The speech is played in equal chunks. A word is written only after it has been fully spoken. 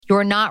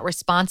You're not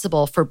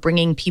responsible for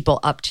bringing people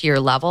up to your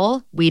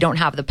level. We don't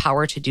have the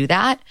power to do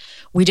that.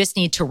 We just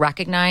need to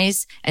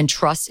recognize and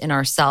trust in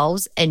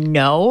ourselves and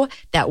know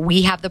that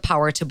we have the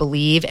power to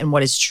believe in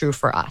what is true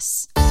for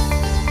us.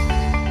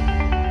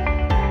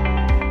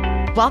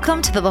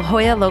 Welcome to the La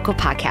Jolla Local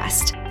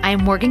Podcast.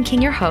 I'm Morgan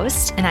King, your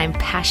host, and I'm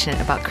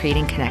passionate about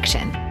creating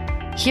connection.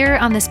 Here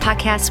on this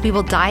podcast, we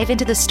will dive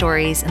into the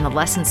stories and the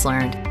lessons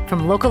learned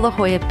from local La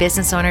Jolla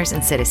business owners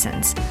and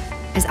citizens,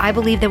 as I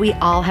believe that we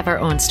all have our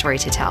own story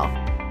to tell.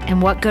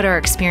 And what good are our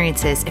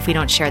experiences if we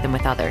don't share them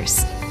with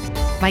others?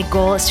 My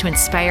goal is to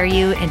inspire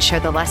you and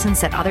share the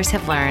lessons that others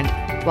have learned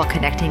while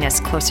connecting us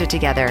closer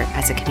together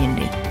as a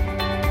community.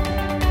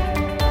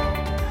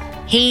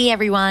 Hey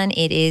everyone,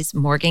 it is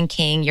Morgan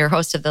King, your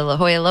host of the La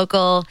Jolla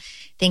Local.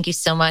 Thank you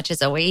so much,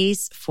 as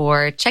always,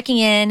 for checking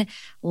in,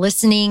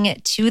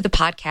 listening to the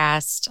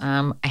podcast.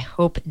 I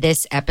hope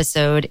this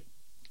episode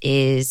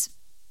is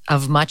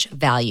of much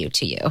value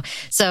to you.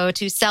 So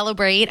to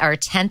celebrate our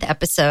 10th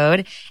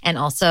episode, and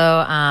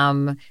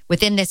also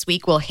within this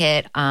week, we'll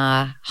hit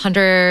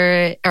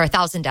 100 or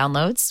 1,000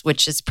 downloads,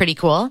 which is pretty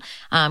cool,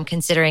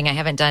 considering I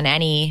haven't done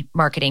any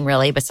marketing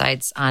really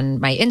besides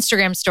on my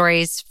Instagram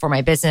stories for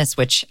my business,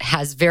 which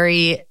has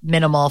very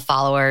minimal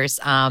followers.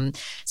 So I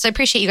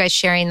appreciate you guys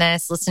sharing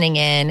this, listening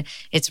in.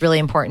 It's really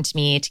important to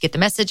me to get the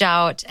message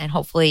out and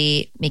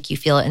hopefully make you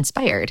feel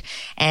inspired.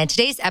 And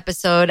today's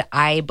episode,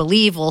 I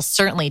believe, will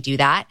certainly do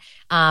that.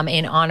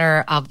 In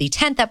honor of the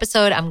 10th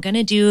episode, I'm going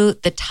to do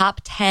the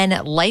top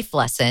 10 life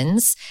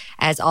lessons,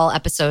 as all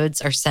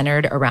episodes are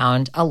centered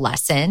around a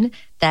lesson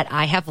that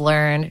I have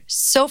learned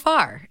so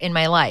far in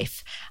my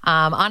life.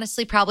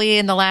 Honestly, probably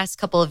in the last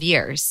couple of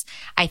years.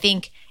 I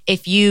think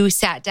if you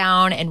sat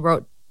down and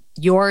wrote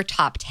your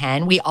top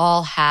 10, we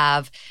all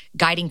have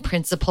guiding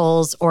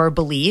principles or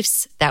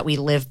beliefs that we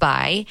live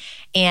by.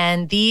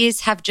 And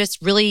these have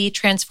just really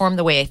transformed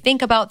the way I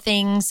think about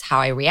things, how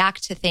I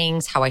react to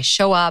things, how I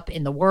show up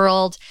in the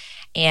world.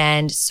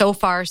 And so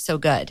far, so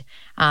good,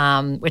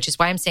 which is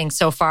why I'm saying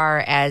so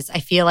far, as I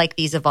feel like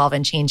these evolve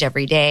and change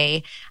every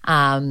day.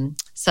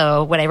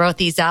 So when I wrote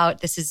these out,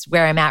 this is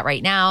where I'm at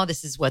right now.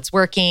 This is what's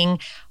working.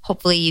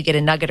 Hopefully you get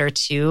a nugget or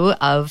two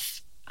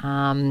of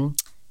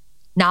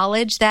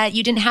knowledge that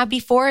you didn't have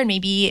before, and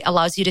maybe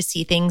allows you to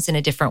see things in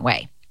a different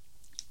way.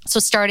 So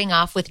starting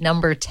off with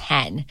number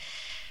 10,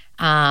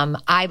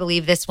 I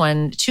believe this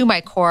one to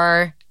my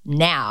core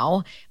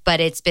now, but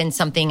it's been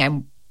something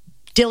I'm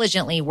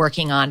diligently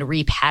working on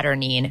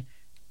repatterning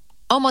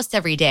almost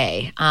every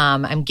day.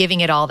 I'm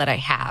giving it all that I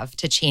have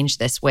to change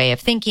this way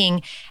of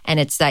thinking, and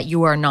it's that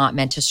you are not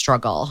meant to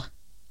struggle,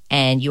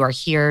 and you are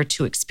here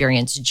to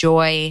experience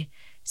joy,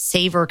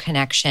 savor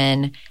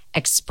connection,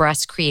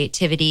 express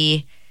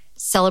creativity,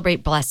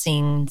 celebrate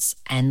blessings,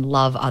 and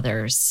love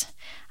others.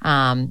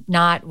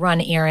 Not run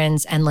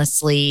errands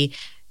endlessly,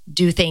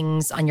 do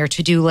things on your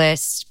to-do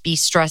list, be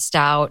stressed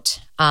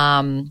out.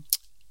 And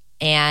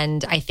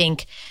I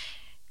think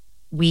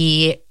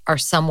we are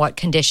somewhat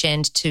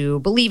conditioned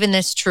to believe in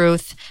this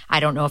truth. I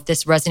don't know if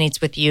this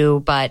resonates with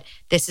you, but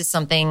this is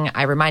something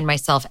I remind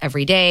myself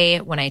every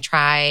day when I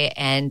try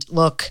and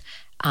look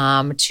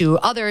to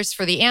others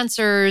for the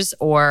answers,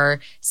 or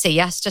say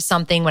yes to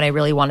something when I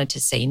really wanted to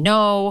say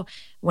no.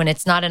 When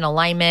it's not in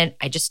alignment,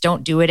 I just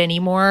don't do it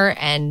anymore.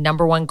 And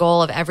number one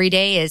goal of every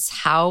day is,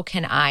 how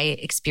can I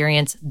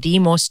experience the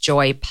most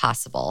joy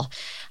possible,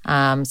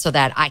 so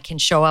that I can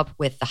show up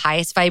with the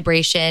highest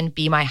vibration,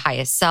 be my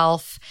highest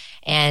self,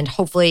 and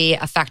hopefully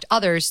affect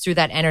others through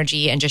that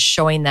energy and just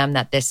showing them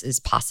that this is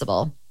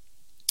possible.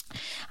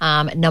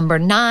 Number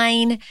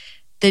 9,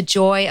 the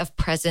joy of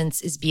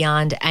presence is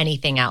beyond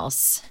anything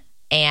else.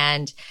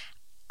 And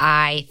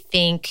I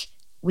think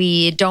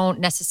we don't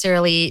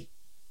necessarily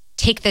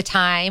take the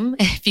time,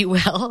 if you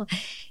will,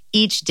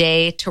 each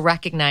day to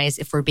recognize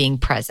if we're being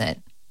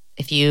present.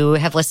 If you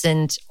have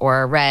listened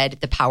or read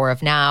The Power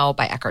of Now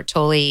by Eckhart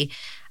Tolle,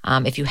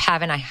 if you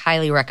haven't, I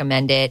highly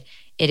recommend it.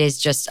 It is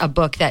just a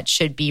book that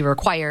should be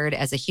required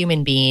as a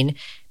human being,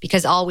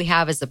 because all we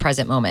have is the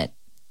present moment.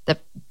 The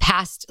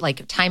past,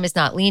 like, time is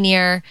not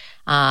linear.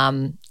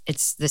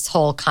 It's this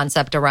whole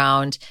concept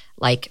around,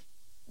 like,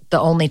 the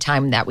only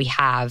time that we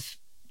have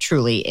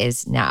truly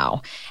is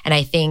now. And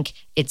I think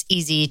it's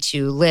easy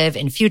to live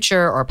in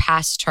future or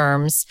past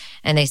terms.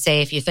 And they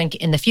say, if you think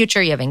in the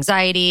future, you have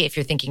anxiety. If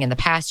you're thinking in the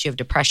past, you have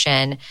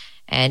depression.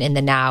 And in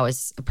the now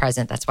is a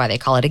present. That's why they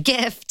call it a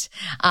gift.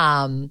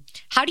 How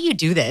do you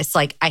do this?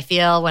 Like, I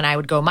feel when I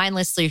would go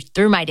mindlessly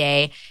through my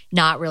day,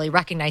 not really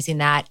recognizing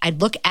that,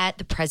 I'd look at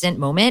the present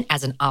moment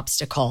as an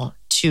obstacle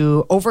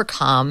to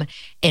overcome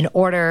in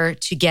order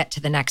to get to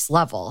the next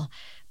level.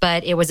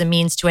 But it was a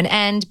means to an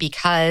end,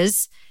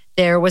 because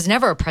there was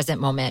never a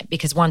present moment,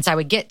 because once I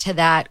would get to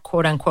that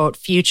quote unquote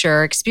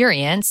future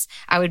experience,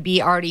 I would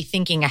be already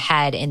thinking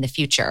ahead in the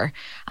future.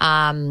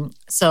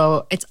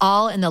 So it's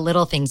all in the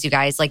little things, you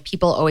guys. Like,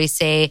 people always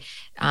say,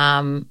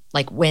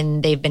 like,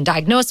 when they've been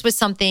diagnosed with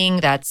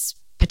something that's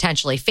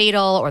potentially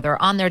fatal or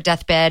they're on their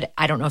deathbed.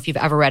 I don't know if you've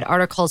ever read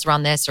articles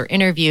around this or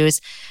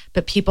interviews,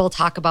 but people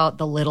talk about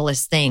the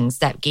littlest things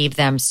that gave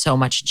them so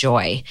much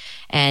joy.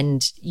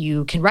 And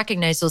you can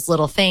recognize those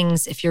little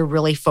things if you're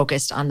really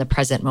focused on the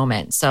present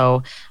moment.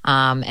 So,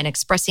 and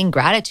expressing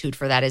gratitude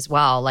for that as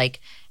well, like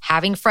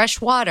having fresh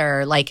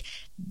water, like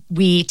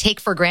we take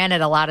for granted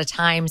a lot of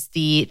times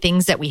the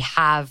things that we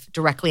have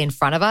directly in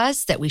front of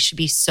us that we should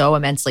be so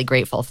immensely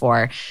grateful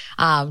for.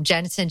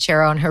 Jen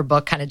Sincero in her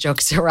book kind of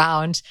jokes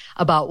around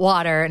about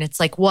water, and it's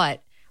like,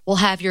 what? We'll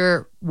have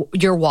your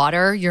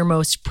water, your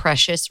most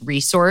precious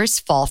resource,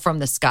 fall from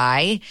the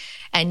sky,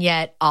 and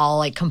yet I'll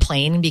like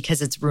complain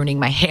because it's ruining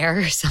my hair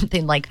or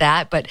something like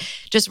that. But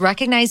just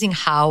recognizing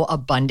how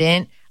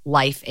abundant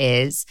life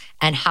is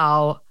and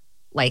how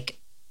like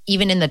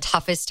even in the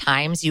toughest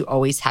times, you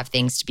always have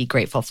things to be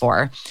grateful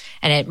for.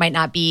 And it might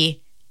not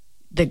be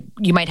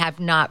you might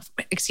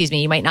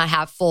not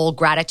have full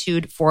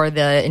gratitude for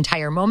the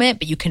entire moment,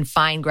 but you can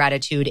find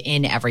gratitude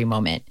in every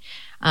moment.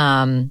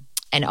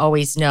 And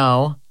always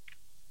know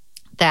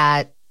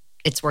that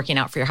it's working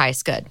out for your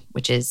highest good,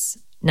 which is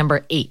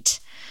number 8,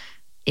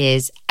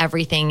 is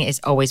everything is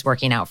always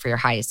working out for your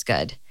highest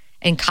good.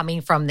 And coming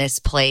from this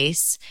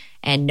place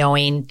and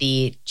knowing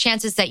the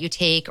chances that you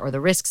take or the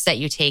risks that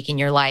you take in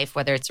your life,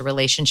 whether it's a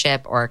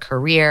relationship or a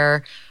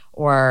career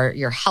or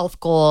your health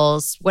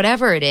goals,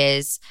 whatever it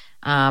is,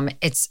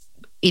 it's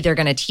either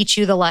going to teach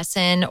you the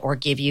lesson or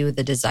give you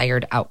the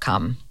desired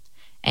outcome.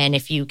 And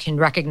if you can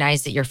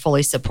recognize that you're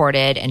fully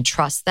supported and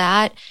trust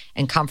that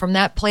and come from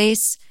that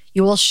place,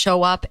 you will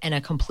show up in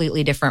a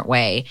completely different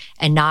way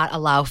and not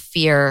allow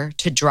fear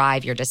to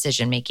drive your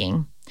decision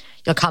making.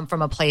 You'll come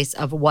from a place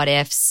of what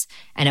ifs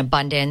and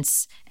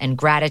abundance and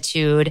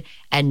gratitude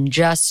and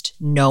just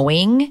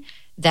knowing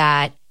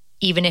that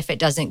even if it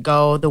doesn't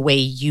go the way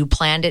you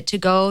planned it to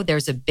go,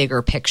 there's a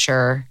bigger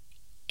picture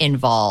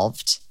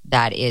involved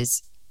that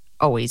is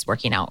always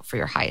working out for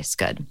your highest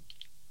good.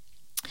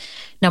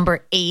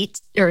 Number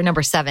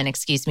 7,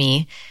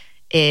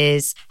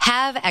 is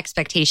have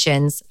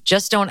expectations,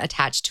 just don't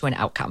attach to an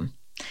outcome.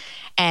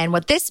 And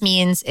what this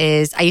means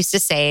is I used to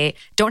say,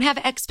 don't have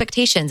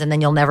expectations and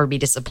then you'll never be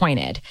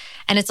disappointed.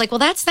 And it's like, well,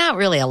 that's not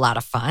really a lot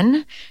of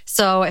fun.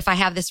 So if I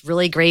have this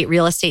really great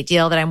real estate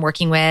deal that I'm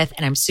working with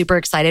and I'm super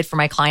excited for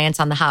my clients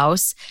on the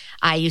house,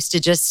 I used to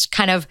just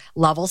kind of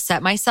level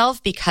set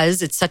myself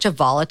because it's such a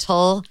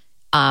volatile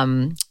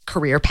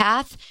career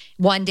path.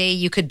 One day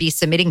you could be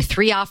submitting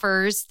 3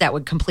 offers that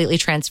would completely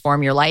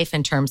transform your life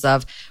in terms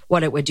of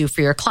what it would do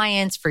for your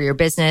clients, for your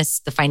business,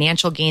 the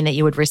financial gain that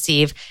you would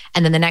receive.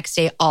 And then the next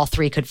day, all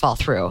 3 could fall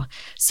through.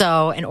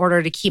 So in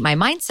order to keep my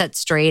mindset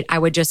straight, I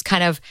would just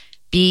kind of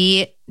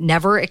be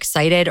never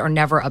excited or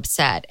never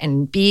upset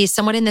and be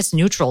somewhat in this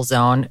neutral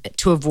zone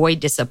to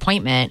avoid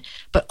disappointment.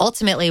 But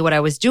ultimately what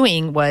I was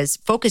doing was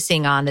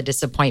focusing on the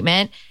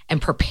disappointment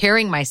and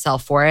preparing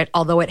myself for it,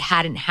 although it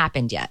hadn't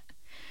happened yet.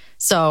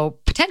 So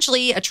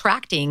potentially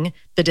attracting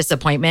the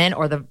disappointment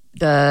or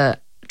the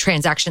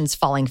transactions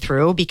falling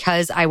through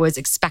because I was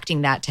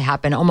expecting that to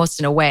happen almost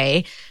in a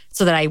way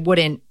so that I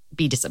wouldn't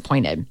be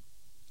disappointed.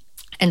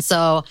 And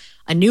so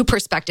a new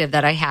perspective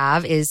that I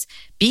have is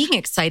being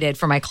excited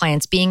for my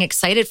clients, being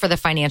excited for the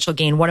financial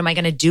gain. What am I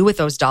going to do with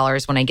those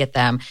dollars when I get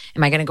them?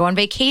 Am I going to go on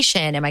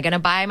vacation? Am I going to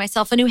buy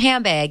myself a new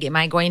handbag? Am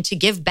I going to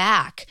give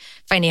back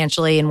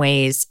financially in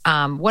ways?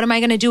 What am I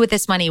going to do with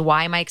this money?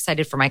 Why am I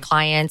excited for my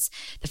clients?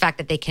 The fact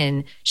that they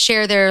can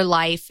share their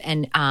life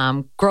and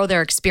grow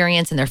their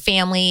experience and their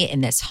family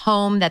in this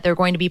home that they're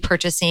going to be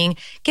purchasing.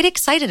 Get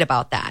excited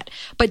about that,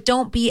 but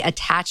don't be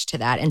attached to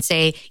that and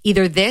say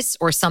either this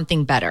or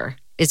something better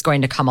is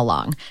going to come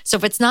along. So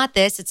if it's not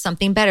this, it's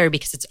something better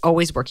because it's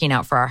always working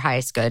out for our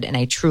highest good. And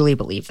I truly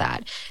believe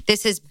that.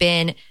 This has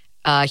been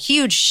a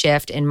huge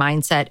shift in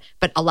mindset,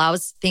 but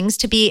allows things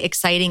to be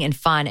exciting and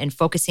fun and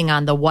focusing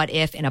on the what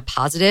if in a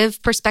positive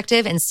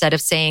perspective instead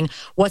of saying,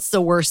 what's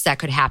the worst that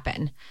could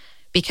happen?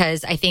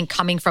 Because I think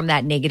coming from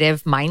that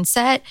negative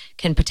mindset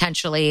can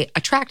potentially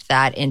attract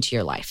that into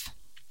your life.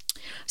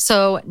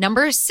 So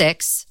number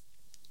 6,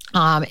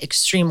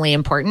 extremely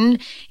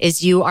important,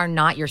 is you are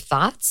not your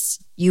thoughts.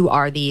 You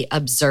are the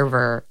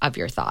observer of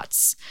your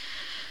thoughts.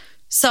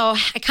 So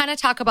I kind of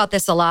talk about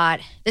this a lot.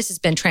 This has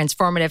been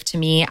transformative to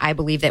me. I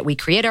believe that we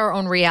create our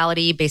own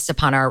reality based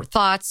upon our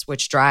thoughts,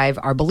 which drive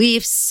our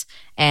beliefs,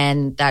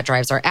 and that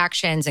drives our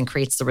actions and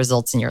creates the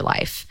results in your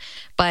life.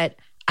 But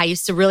I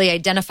used to really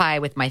identify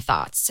with my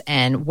thoughts,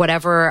 and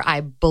whatever I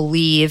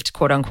believed,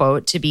 quote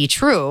unquote, to be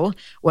true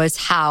was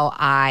how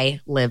I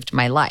lived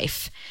my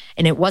life.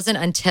 And it wasn't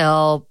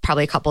until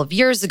probably a couple of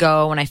years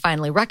ago when I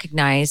finally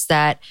recognized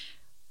that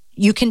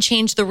you can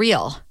change the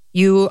real.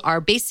 You are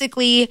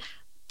basically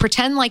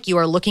pretend like you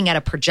are looking at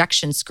a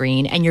projection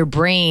screen and your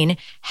brain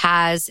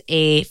has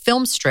a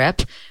film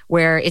strip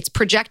where it's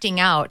projecting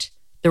out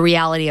the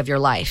reality of your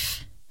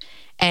life.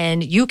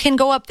 And you can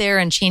go up there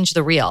and change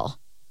the real.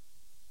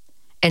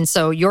 And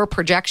so your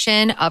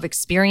projection of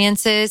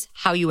experiences,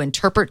 how you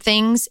interpret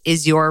things,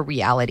 is your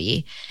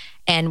reality.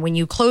 And when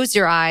you close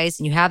your eyes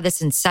and you have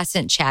this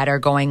incessant chatter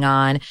going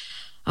on,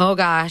 oh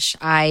gosh,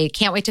 I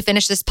can't wait to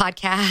finish this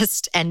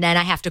podcast. And then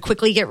I have to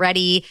quickly get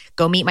ready,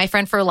 go meet my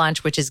friend for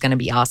lunch, which is going to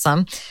be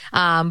awesome.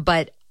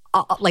 But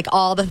like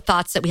all the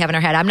thoughts that we have in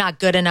our head, I'm not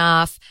good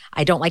enough.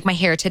 I don't like my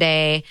hair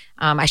today.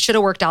 I should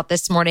have worked out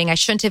this morning. I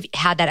shouldn't have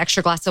had that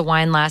extra glass of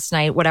wine last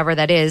night, whatever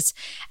that is.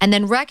 And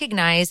then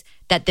recognize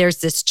that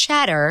there's this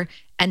chatter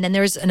and then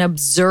there's an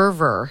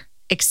observer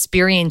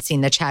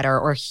experiencing the chatter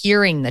or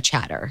hearing the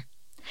chatter.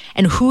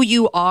 And who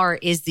you are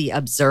is the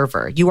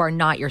observer. You are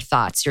not your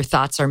thoughts. Your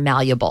thoughts are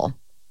malleable.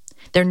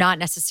 They're not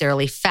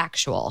necessarily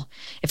factual.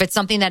 If it's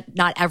something that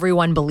not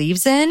everyone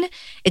believes in,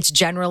 it's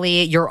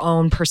generally your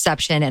own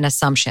perception and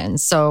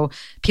assumptions. So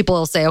people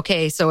will say,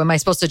 okay, so am I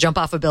supposed to jump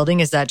off a building?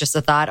 Is that just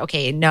a thought?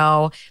 Okay,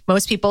 no.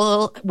 Most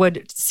people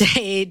would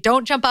say,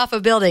 don't jump off a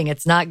building.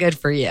 It's not good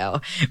for you,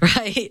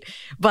 right?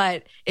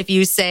 But if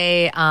you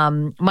say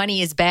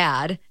money is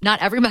bad,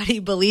 not everybody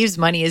believes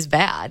money is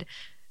bad.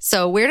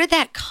 So where did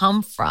that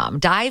come from?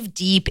 Dive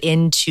deep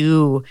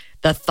into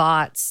the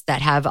thoughts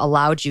that have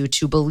allowed you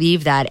to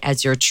believe that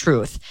as your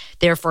truth.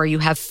 Therefore, you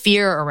have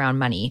fear around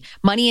money.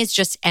 Money is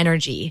just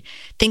energy.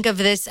 Think of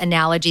this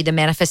analogy the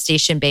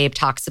Manifestation Babe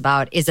talks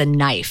about is a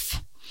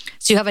knife.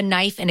 So you have a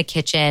knife in a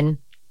kitchen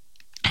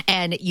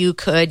and you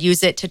could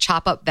use it to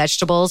chop up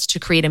vegetables to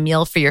create a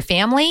meal for your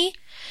family.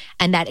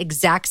 And that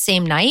exact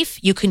same knife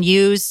you can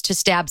use to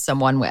stab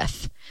someone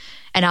with.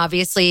 And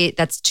obviously,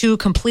 that's two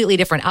completely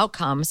different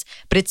outcomes,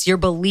 but it's your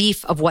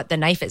belief of what the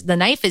knife is. The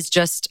knife is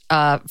just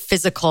a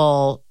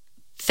physical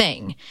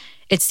thing.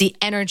 It's the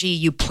energy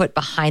you put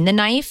behind the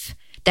knife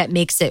that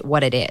makes it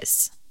what it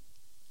is.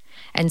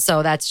 And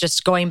so that's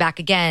just going back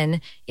again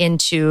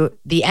into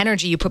the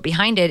energy you put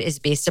behind it is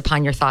based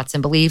upon your thoughts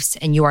and beliefs,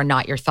 and you are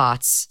not your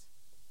thoughts.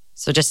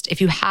 So just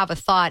if you have a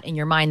thought in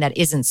your mind that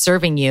isn't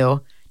serving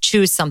you,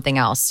 choose something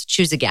else.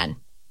 Choose again.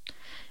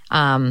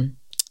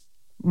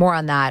 More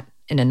on that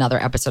in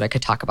another episode. I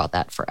could talk about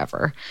that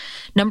forever.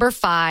 Number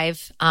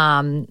 5,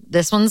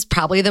 this one's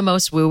probably the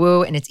most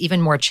woo-woo, and it's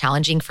even more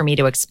challenging for me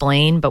to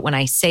explain. But when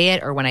I say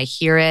it or when I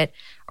hear it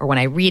or when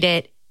I read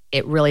it,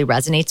 it really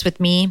resonates with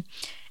me.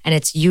 And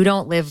it's you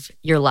don't live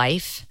your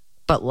life,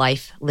 but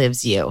life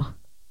lives you.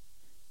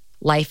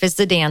 Life is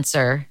the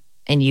dancer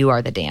and you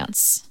are the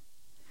dance.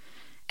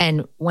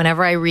 And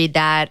whenever I read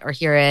that or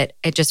hear it,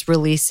 it just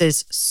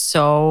releases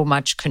so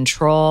much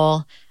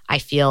control. I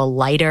feel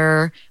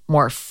lighter,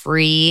 more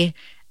free,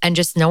 and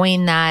just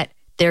knowing that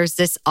there's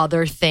this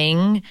other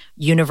thing,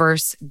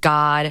 universe,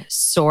 God,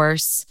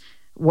 source,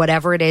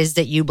 whatever it is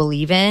that you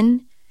believe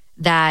in,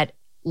 that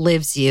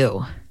lives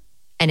you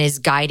and is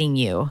guiding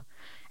you.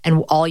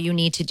 And all you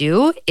need to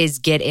do is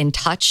get in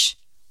touch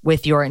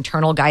with your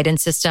internal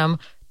guidance system,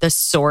 the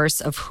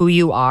source of who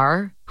you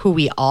are, who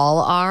we all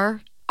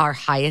are, our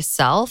highest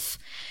self,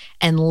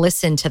 and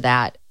listen to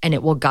that. And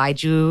it will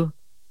guide you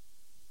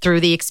through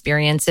the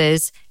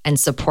experiences and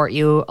support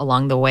you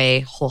along the way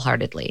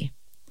wholeheartedly.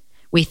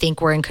 We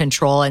think we're in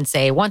control and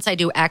say, once I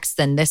do X,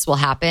 then this will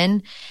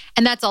happen.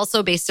 And that's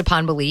also based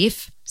upon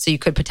belief. So you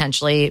could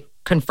potentially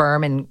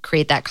confirm and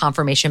create that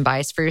confirmation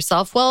bias for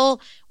yourself.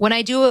 Well, when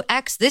I do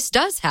X, this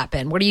does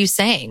happen. What are you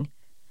saying?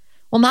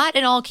 Well, not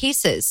in all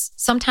cases.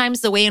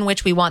 Sometimes the way in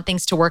which we want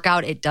things to work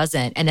out, it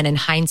doesn't. And then in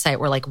hindsight,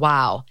 we're like,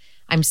 wow,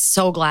 I'm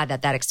so glad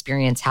that that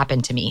experience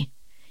happened to me.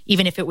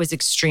 Even if it was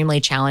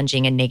extremely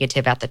challenging and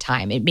negative at the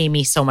time, it made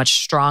me so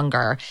much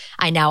stronger.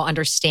 I now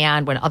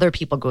understand when other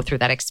people go through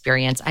that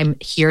experience, I'm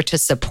here to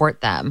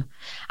support them.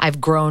 I've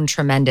grown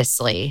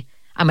tremendously.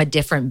 I'm a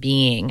different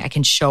being. I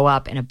can show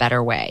up in a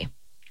better way.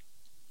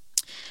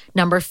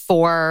 Number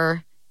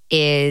 4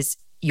 is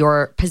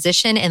your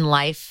position in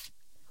life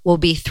will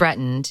be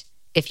threatened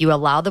if you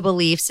allow the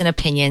beliefs and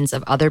opinions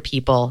of other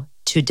people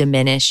to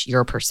diminish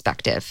your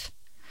perspective.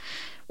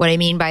 What I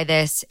mean by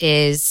this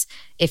is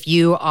if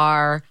you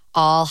are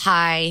all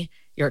high,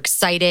 you're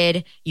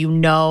excited, you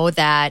know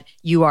that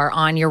you are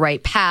on your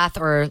right path,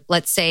 or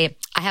let's say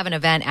I have an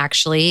event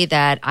actually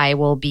that I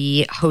will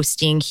be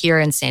hosting here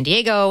in San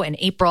Diego in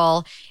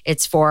April.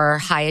 It's for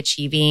high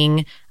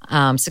achieving,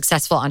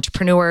 successful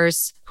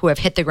entrepreneurs who have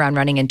hit the ground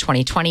running in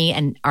 2020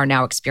 and are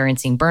now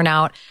experiencing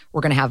burnout.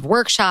 We're going to have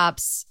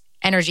workshops,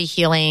 energy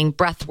healing,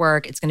 breath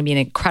work. It's going to be an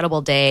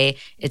incredible day.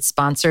 It's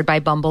sponsored by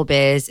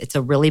BumbleBiz. It's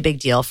a really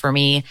big deal for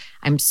me.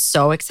 I'm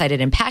so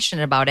excited and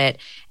passionate about it.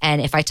 And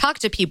if I talk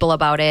to people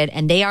about it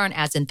and they aren't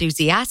as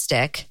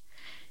enthusiastic,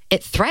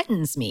 it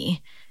threatens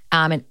me.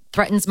 It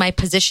threatens my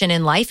position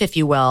in life, if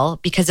you will,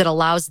 because it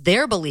allows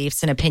their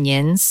beliefs and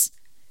opinions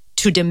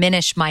to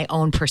diminish my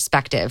own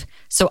perspective.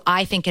 So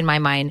I think in my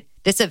mind,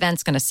 this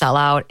event's going to sell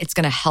out. It's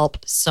going to help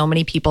so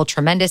many people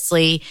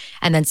tremendously.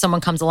 And then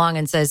someone comes along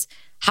and says,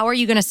 how are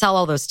you going to sell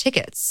all those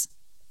tickets?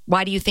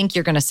 Why do you think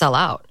you're going to sell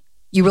out?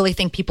 You really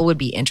think people would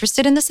be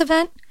interested in this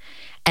event?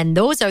 And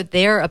those are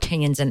their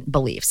opinions and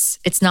beliefs.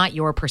 It's not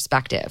your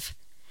perspective.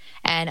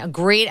 And a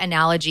great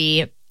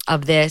analogy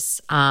of this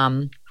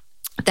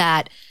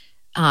that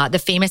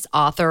the famous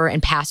author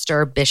and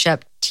pastor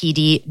Bishop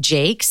T.D.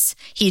 Jakes.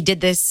 He did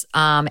this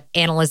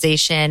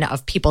analyzation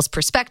of people's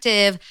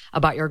perspective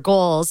about your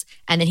goals,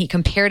 and then he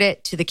compared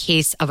it to the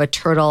case of a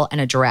turtle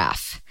and a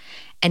giraffe.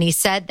 And he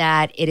said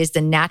that it is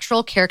the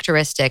natural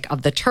characteristic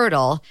of the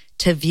turtle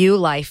to view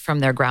life from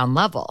their ground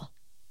level.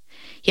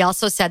 He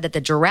also said that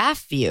the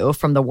giraffe view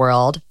from the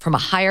world from a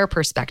higher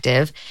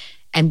perspective,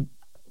 and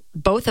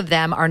both of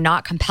them are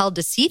not compelled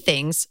to see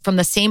things from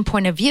the same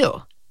point of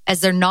view, as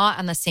they're not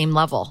on the same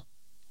level.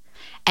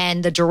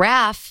 And the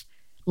giraffe,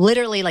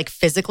 literally, like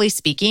physically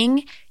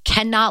speaking,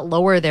 cannot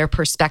lower their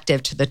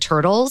perspective to the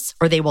turtles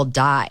or they will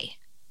die.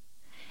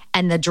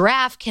 And the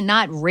giraffe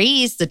cannot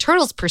raise the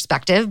turtle's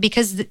perspective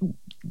because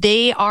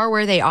they are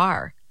where they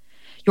are.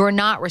 You're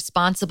not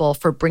responsible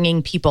for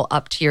bringing people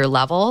up to your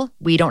level.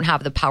 We don't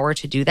have the power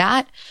to do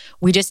that.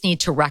 We just need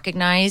to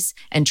recognize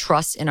and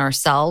trust in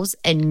ourselves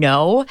and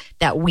know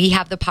that we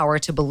have the power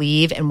to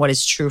believe in what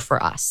is true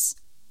for us.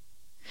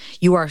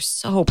 You are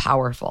so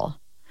powerful.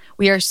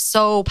 We are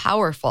so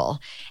powerful.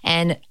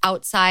 And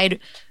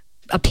outside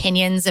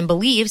opinions and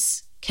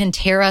beliefs can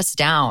tear us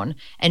down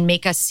and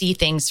make us see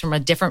things from a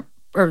different,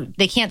 or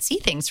they can't see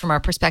things from our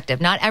perspective.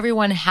 Not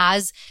everyone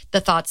has the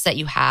thoughts that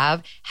you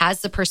have,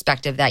 has the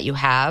perspective that you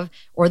have,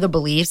 or the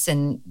beliefs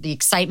and the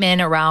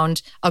excitement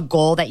around a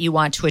goal that you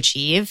want to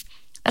achieve.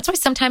 That's why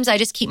sometimes I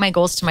just keep my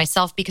goals to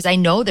myself because I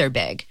know they're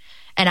big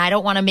and I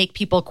don't want to make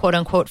people, quote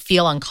unquote,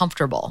 feel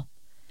uncomfortable.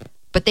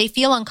 But they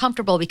feel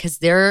uncomfortable because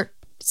they're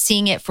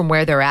seeing it from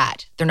where they're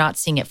at. They're not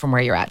seeing it from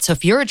where you're at. So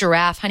if you're a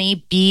giraffe,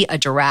 honey, be a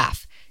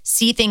giraffe.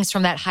 See things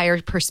from that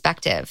higher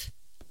perspective.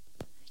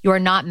 You are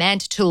not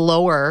meant to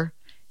lower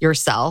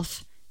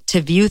yourself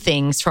to view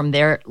things from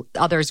their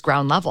others'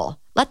 ground level.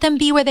 Let them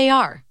be where they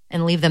are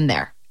and leave them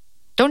there.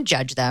 Don't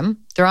judge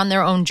them. They're on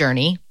their own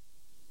journey.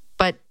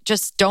 But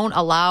just don't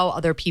allow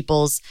other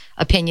people's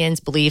opinions,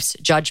 beliefs,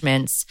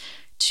 judgments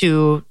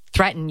to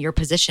threaten your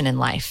position in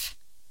life.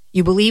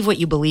 You believe what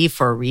you believe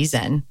for a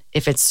reason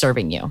if it's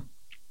serving you.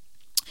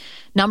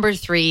 Number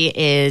 3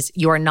 is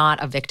you are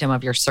not a victim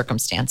of your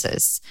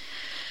circumstances.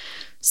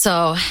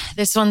 So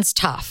this one's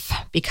tough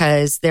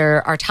because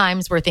there are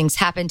times where things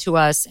happen to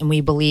us and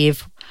we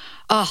believe,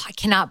 oh, I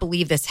cannot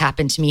believe this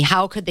happened to me.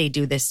 How could they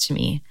do this to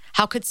me?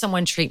 How could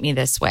someone treat me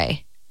this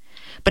way?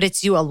 But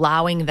it's you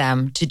allowing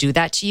them to do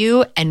that to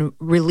you and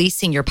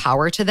releasing your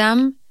power to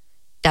them.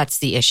 That's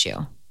the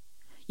issue.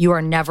 You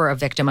are never a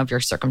victim of your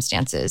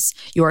circumstances.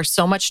 You are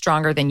so much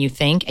stronger than you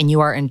think, and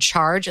you are in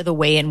charge of the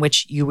way in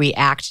which you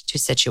react to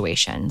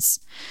situations.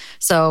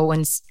 So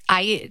when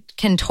I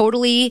can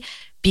totally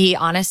be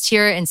honest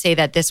here and say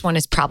that this one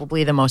is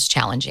probably the most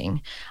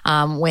challenging.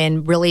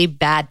 When really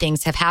bad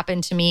things have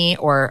happened to me,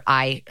 or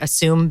I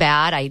assume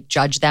bad, I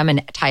judge them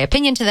and tie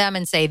opinion to them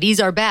and say, these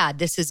are bad,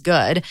 this is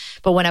good.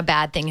 But when a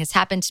bad thing has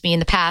happened to me in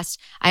the past,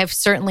 I have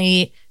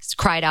certainly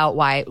cried out,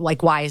 why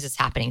is this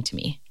happening to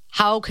me?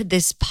 How could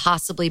this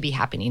possibly be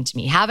happening to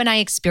me? Haven't I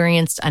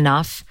experienced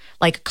enough?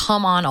 Like,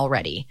 come on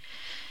already.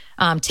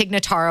 Tig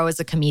Notaro is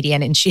a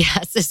comedian and she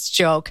has this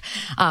joke.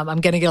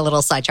 I'm going to get a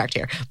little sidetracked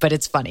here, but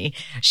it's funny.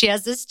 She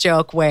has this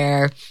joke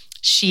where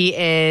she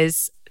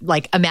is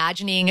like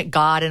imagining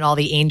God and all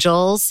the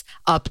angels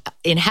up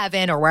in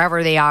heaven or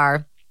wherever they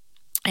are.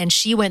 And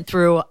she went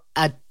through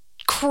a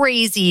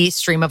crazy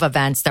stream of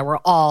events that were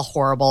all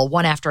horrible,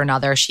 one after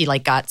another. She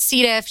got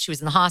C. diff. She was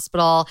in the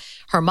hospital.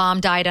 Her mom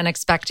died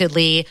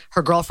unexpectedly.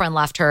 Her girlfriend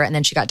left her, and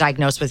then she got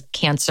diagnosed with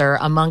cancer,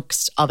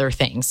 amongst other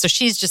things. So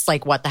she's just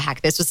like, what the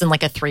heck? This was in a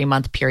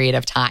 3-month period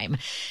of time.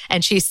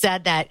 And she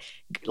said that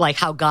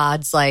how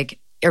God's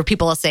or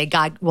people will say,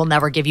 God will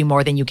never give you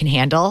more than you can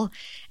handle.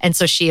 And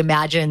so she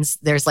imagines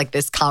there's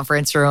this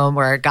conference room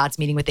where God's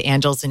meeting with the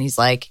angels and he's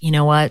like, you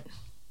know what?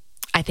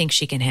 I think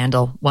she can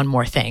handle one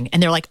more thing.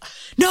 And they're like,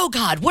 no,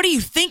 God, what are you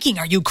thinking?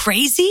 Are you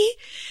crazy?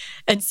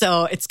 And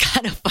so it's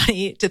kind of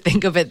funny to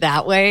think of it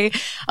that way,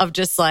 of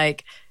just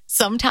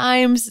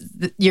sometimes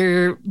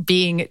you're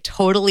being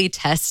totally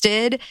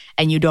tested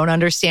and you don't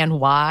understand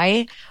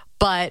why.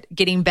 But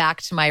getting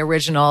back to my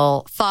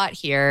original thought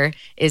here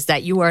is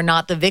that you are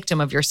not the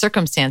victim of your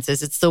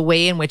circumstances. It's the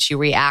way in which you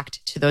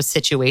react to those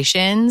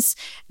situations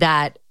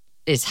that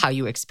is how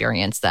you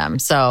experience them.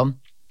 So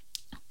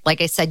like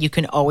I said, you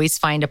can always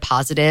find a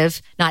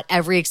positive. Not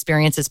every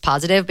experience is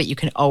positive, but you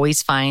can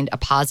always find a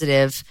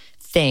positive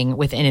thing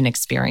within an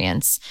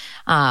experience.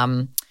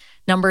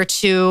 Number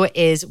 2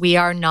 is we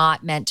are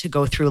not meant to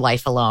go through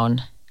life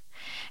alone.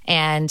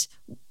 And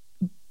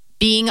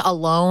being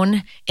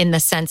alone in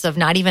the sense of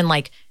not even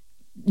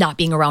not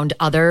being around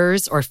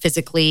others or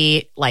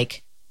physically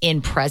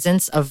in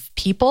presence of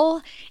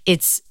people,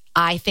 it's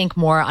I think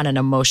more on an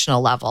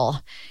emotional level.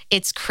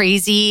 It's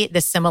crazy,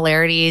 the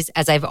similarities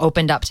as I've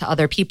opened up to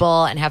other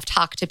people and have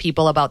talked to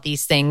people about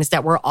these things,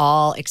 that we're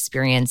all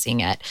experiencing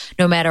it.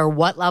 No matter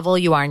what level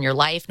you are in your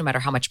life, no matter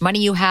how much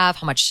money you have,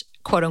 how much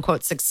quote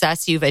unquote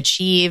success you've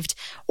achieved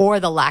or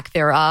the lack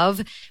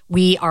thereof,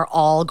 we are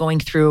all going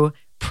through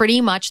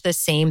pretty much the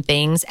same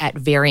things at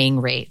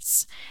varying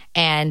rates.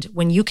 And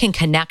when you can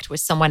connect with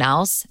someone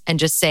else and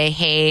just say,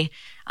 hey,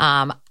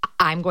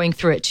 I'm going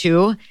through it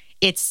too,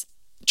 it's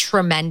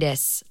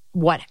tremendous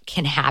what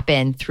can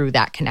happen through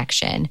that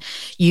connection.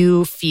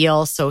 You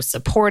feel so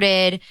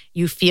supported.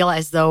 You feel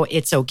as though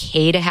it's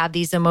okay to have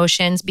these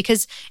emotions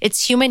because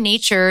it's human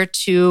nature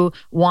to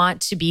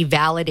want to be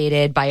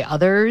validated by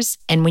others.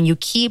 And when you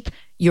keep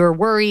your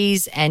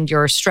worries and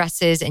your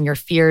stresses and your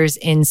fears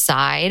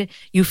inside,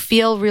 you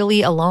feel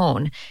really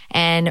alone.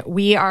 And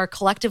we are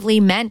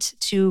collectively meant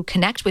to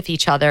connect with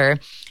each other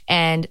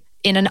and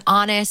in an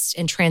honest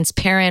and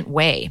transparent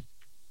way.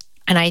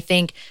 And I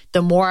think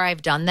the more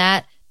I've done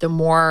that, the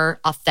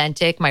more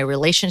authentic my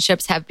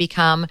relationships have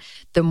become,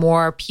 the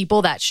more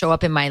people that show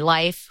up in my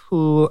life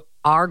who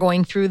are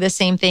going through the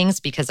same things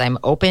because I'm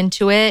open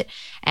to it.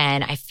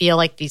 And I feel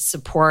like the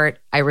support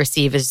I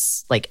receive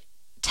is like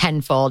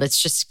tenfold.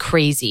 It's just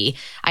crazy.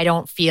 I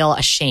don't feel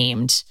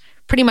ashamed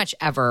pretty much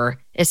ever.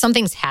 If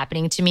something's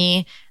happening to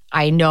me,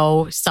 I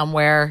know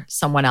somewhere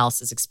someone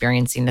else is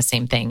experiencing the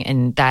same thing.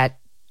 And that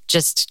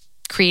just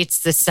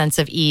creates this sense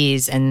of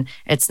ease, and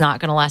it's not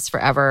going to last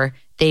forever.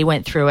 They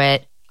went through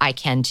it. I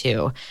can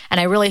too. And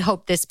I really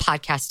hope this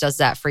podcast does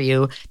that for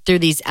you through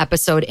these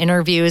episode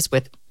interviews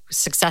with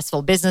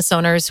successful business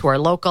owners who are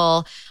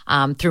local,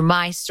 through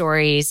my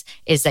stories,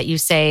 is that you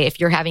say, if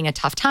you're having a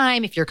tough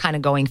time, if you're kind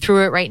of going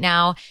through it right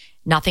now,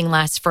 nothing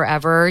lasts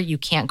forever. You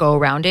can't go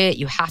around it.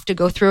 You have to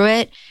go through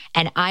it.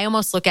 And I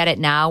almost look at it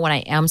now when I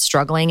am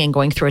struggling and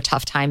going through a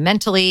tough time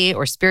mentally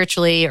or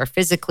spiritually or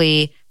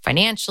physically,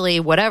 financially,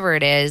 whatever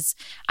it is,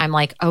 I'm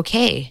like,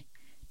 okay,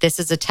 this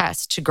is a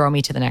test to grow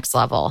me to the next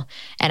level.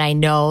 And I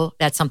know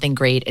that something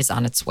great is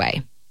on its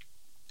way.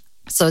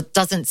 So it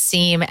doesn't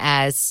seem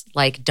as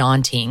like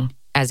daunting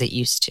as it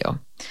used to.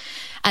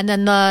 And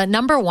then the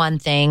number one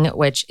thing,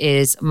 which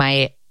is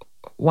my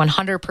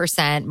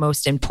 100%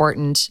 most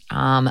important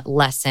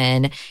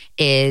lesson,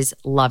 is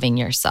loving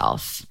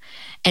yourself.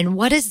 And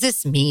what does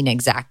this mean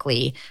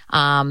exactly?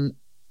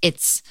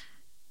 It's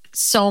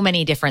so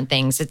many different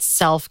things. It's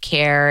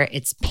self-care.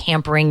 It's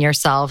pampering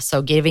yourself.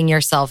 So giving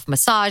yourself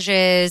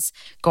massages,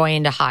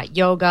 going to hot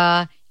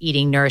yoga,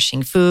 eating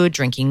nourishing food,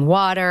 drinking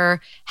water,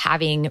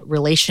 having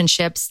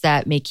relationships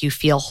that make you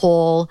feel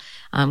whole,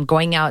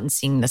 going out and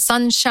seeing the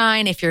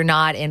sunshine if you're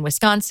not in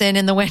Wisconsin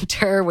in the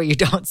winter where you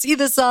don't see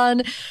the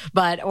sun,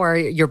 or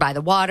you're by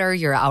the water,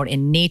 you're out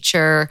in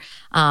nature,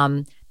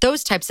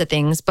 those types of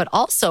things. But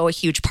also a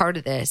huge part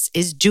of this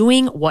is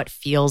doing what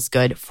feels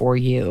good for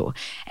you.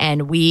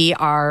 And we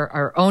are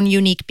our own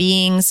unique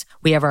beings.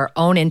 We have our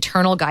own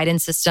internal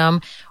guidance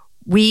system.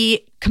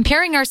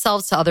 Comparing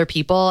ourselves to other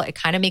people, it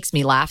kind of makes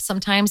me laugh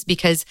sometimes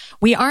because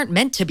we aren't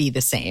meant to be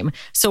the same.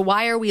 So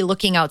why are we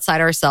looking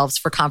outside ourselves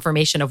for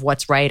confirmation of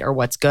what's right or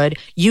what's good?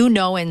 You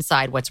know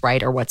inside what's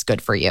right or what's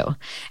good for you.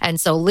 And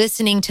so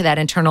listening to that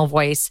internal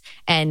voice,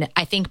 and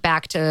I think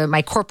back to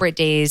my corporate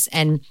days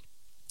and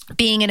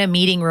being in a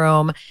meeting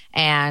room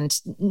and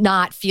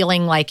not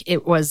feeling like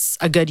it was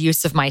a good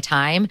use of my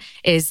time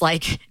is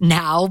like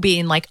now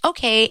being like,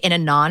 okay, in a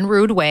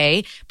non-rude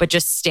way, but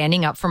just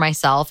standing up for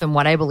myself and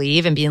what I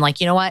believe and being like,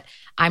 you know what,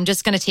 I'm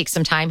just going to take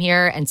some time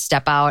here and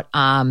step out.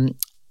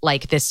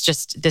 Like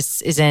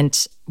this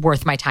isn't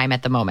worth my time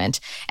at the moment.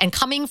 And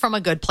coming from a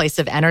good place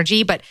of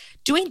energy, but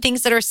doing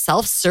things that are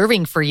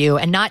self-serving for you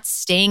and not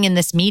staying in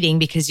this meeting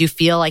because you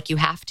feel like you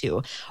have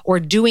to, or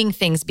doing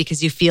things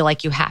because you feel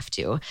like you have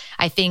to.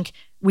 I think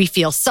we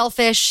feel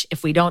selfish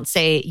if we don't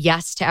say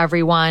yes to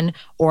everyone,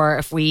 or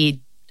if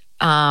we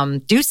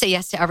do say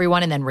yes to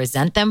everyone and then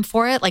resent them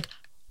for it. Like,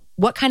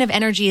 what kind of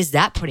energy is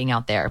that putting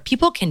out there?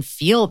 People can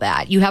feel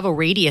that. You have a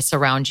radius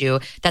around you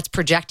that's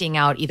projecting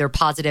out either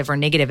positive or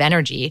negative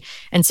energy.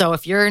 And so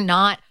if you're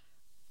not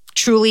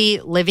truly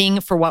living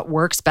for what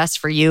works best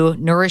for you,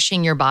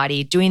 nourishing your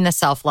body, doing the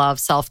self-love,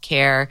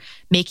 self-care,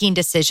 making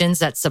decisions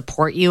that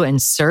support you and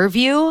serve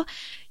you,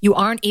 you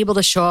aren't able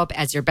to show up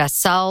as your best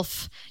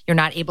self. You're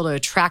not able to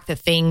attract the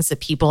things, the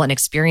people and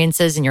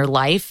experiences in your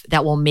life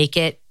that will make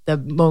it the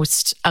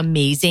most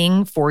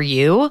amazing for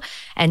you.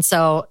 And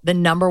so the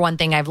number one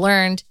thing I've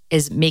learned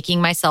is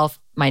making myself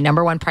my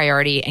number one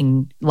priority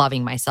and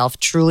loving myself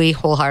truly,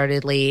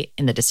 wholeheartedly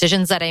in the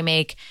decisions that I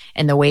make,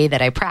 in the way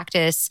that I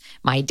practice,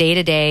 my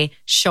day-to-day,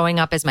 showing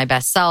up as my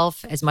best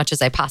self as much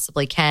as I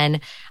possibly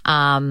can.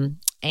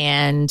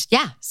 And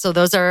yeah, so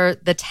those are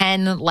the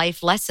 10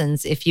 life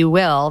lessons, if you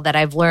will, that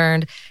I've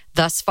learned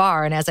thus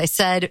far. And as I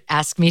said,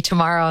 ask me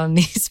tomorrow and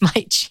these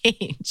might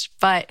change,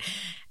 but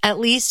at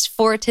least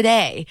for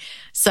today.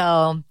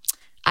 So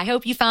I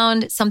hope you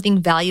found something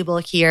valuable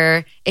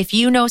here. If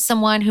you know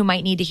someone who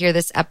might need to hear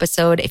this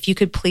episode, if you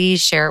could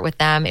please share it with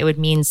them, it would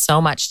mean so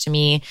much to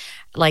me.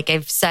 Like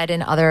I've said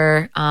in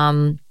other,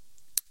 in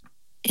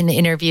the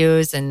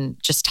interviews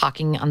and just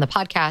talking on the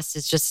podcast,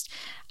 is just,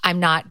 I'm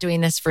not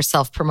doing this for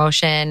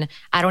self-promotion.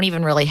 I don't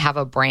even really have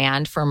a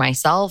brand for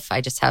myself.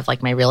 I just have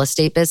like my real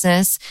estate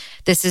business.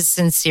 This is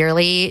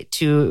sincerely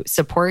to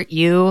support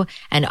you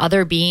and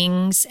other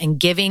beings and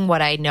giving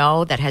what I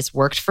know that has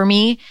worked for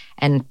me,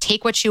 and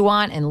take what you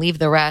want and leave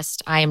the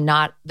rest. I am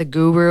not the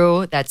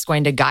guru that's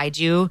going to guide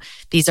you.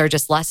 These are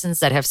just lessons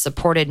that have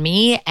supported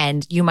me,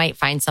 and you might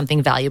find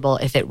something valuable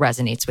if it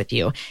resonates with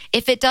you.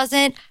 If it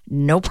doesn't,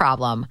 no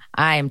problem.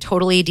 I am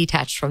totally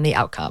detached from the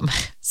outcome.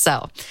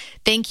 So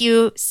thank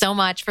you so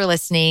much for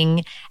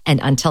listening, and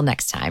until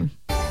next time.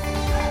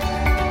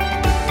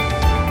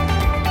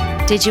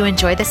 Did you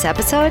enjoy this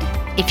episode?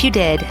 If you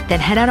did, then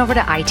head on over to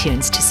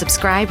iTunes to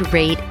subscribe,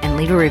 rate, and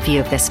leave a review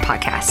of this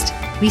podcast.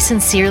 We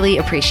sincerely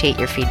appreciate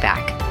your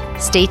feedback.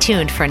 Stay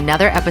tuned for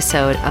another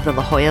episode of the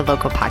La Jolla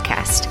Local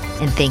Podcast,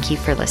 and thank you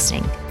for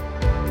listening.